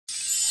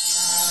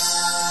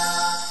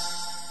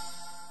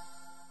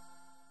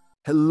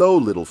Hello,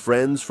 little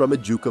friends from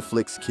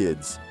Educaflix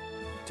Kids.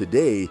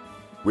 Today,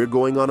 we're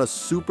going on a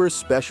super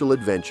special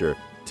adventure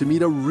to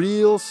meet a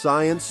real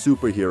science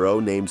superhero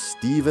named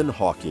Stephen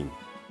Hawking.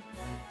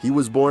 He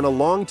was born a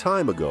long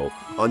time ago,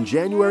 on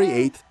January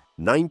 8th,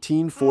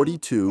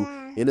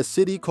 1942, in a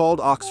city called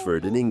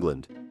Oxford in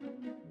England.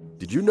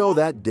 Did you know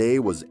that day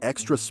was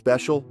extra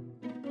special?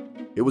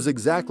 It was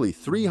exactly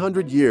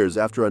 300 years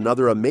after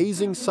another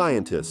amazing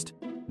scientist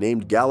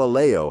named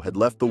Galileo had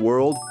left the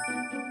world.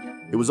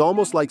 It was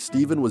almost like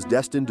Stephen was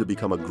destined to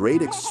become a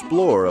great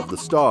explorer of the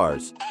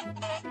stars.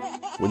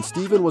 When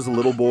Stephen was a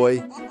little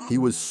boy, he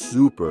was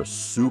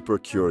super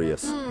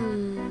curious.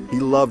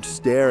 He loved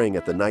staring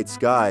at the night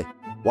sky,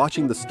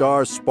 watching the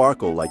stars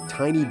sparkle like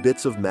tiny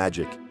bits of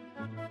magic.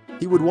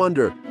 He would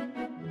wonder,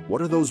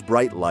 what are those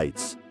bright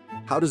lights?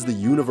 How does the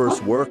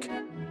universe work?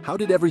 How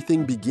did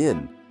everything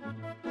begin?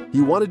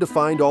 He wanted to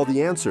find all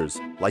the answers,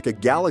 like a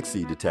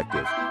galaxy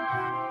detective.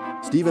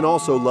 Stephen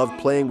also loved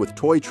playing with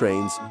toy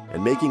trains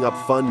and making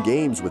up fun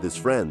games with his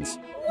friends.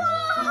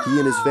 He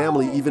and his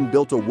family even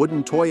built a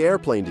wooden toy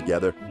airplane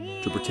together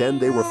to pretend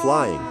they were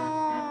flying.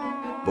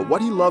 But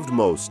what he loved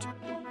most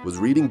was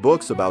reading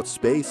books about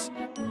space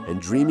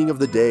and dreaming of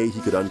the day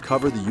he could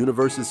uncover the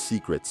universe's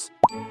secrets.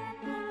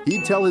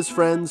 He'd tell his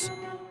friends,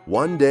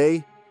 "One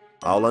day,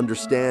 I'll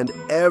understand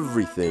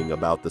everything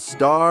about the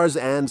stars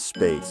and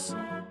space."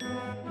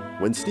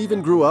 When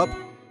Stephen grew up,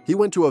 he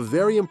went to a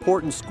very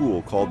important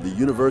school called the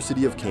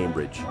University of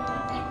Cambridge.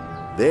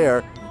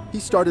 There, he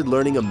started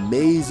learning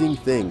amazing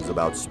things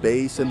about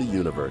space and the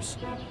universe.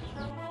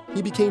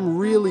 He became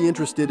really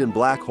interested in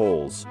black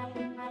holes,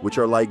 which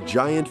are like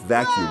giant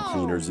vacuum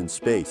cleaners in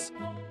space.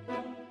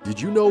 Did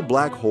you know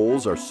black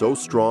holes are so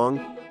strong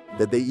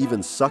that they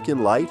even suck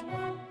in light?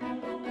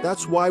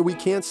 That's why we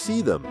can't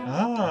see them.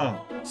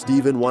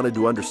 Stephen wanted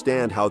to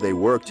understand how they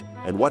worked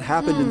and what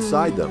happened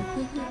inside them.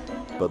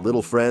 But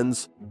little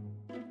friends,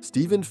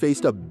 Stephen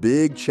faced a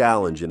big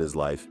challenge in his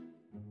life.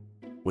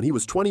 When he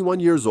was 21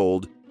 years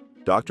old,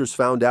 doctors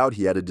found out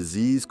he had a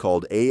disease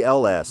called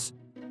ALS,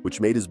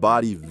 which made his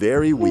body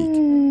very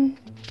weak.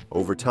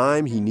 Over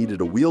time, he needed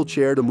a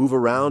wheelchair to move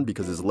around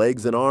because his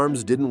legs and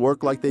arms didn't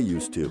work like they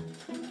used to.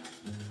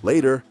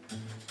 Later,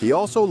 he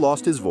also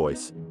lost his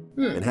voice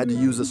and had to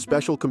use a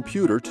special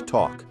computer to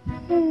talk.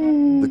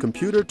 The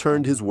computer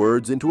turned his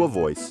words into a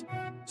voice,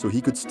 so he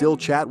could still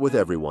chat with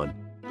everyone.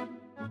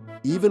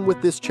 Even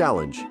with this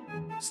challenge,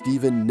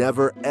 Stephen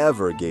never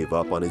ever gave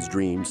up on his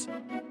dreams.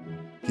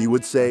 He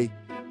would say,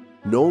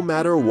 "No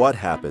matter what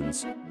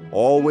happens,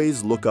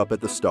 always look up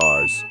at the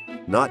stars,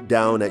 not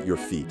down at your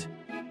feet."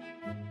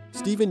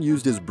 Stephen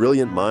used his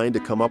brilliant mind to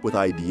come up with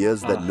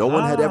ideas that no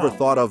one had ever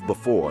thought of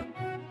before.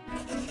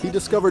 He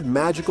discovered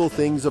magical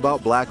things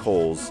about black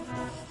holes,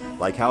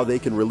 like how they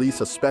can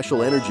release a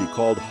special energy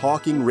called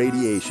Hawking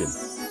radiation.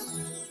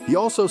 He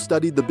also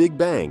studied the Big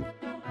Bang,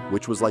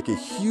 which was like a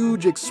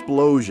huge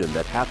explosion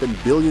that happened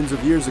billions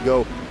of years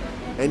ago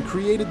and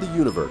created the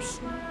universe,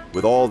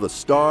 with all the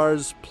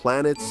stars,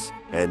 planets,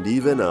 and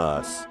even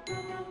us.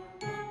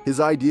 His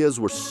ideas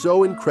were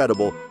so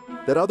incredible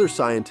that other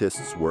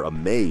scientists were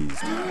amazed.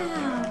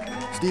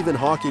 Stephen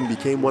Hawking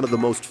became one of the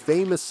most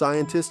famous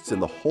scientists in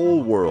the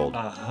whole world.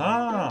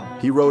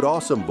 He wrote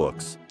awesome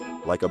books,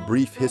 like A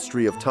Brief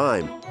History of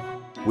Time,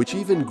 which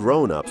even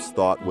grown-ups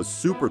thought was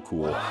super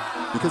cool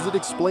because it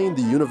explained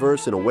the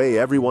universe in a way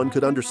everyone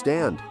could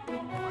understand.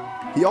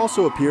 He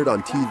also appeared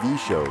on TV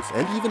shows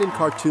and even in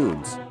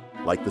cartoons,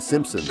 like The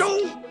Simpsons,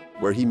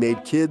 where he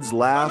made kids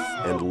laugh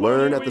and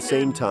learn at the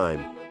same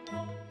time.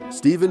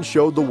 Stephen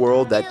showed the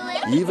world that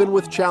even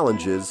with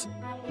challenges,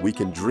 we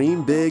can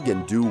dream big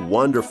and do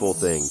wonderful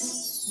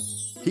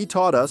things. He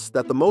taught us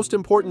that the most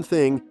important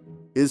thing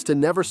is to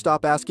never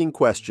stop asking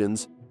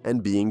questions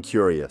and being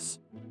curious.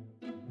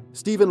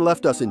 Stephen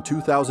left us in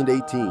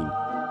 2018,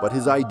 but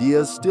his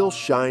ideas still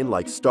shine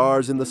like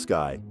stars in the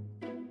sky.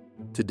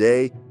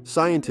 Today,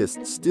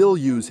 scientists still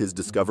use his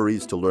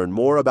discoveries to learn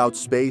more about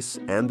space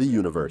and the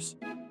universe.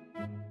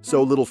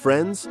 So, little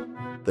friends,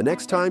 the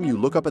next time you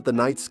look up at the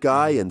night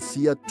sky and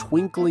see a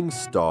twinkling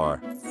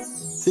star,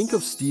 think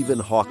of Stephen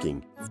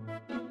Hawking.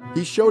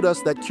 He showed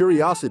us that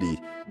curiosity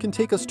can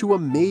take us to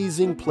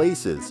amazing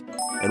places,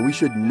 and we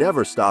should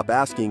never stop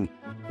asking,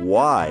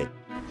 why?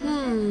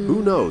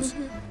 Who knows?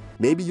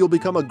 Maybe you'll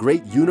become a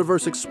great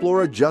universe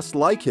explorer just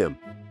like him.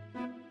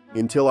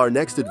 Until our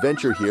next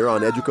adventure here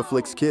on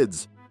Educaflix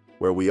Kids,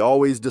 where we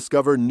always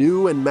discover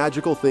new and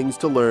magical things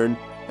to learn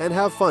and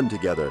have fun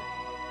together.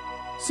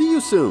 See you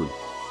soon!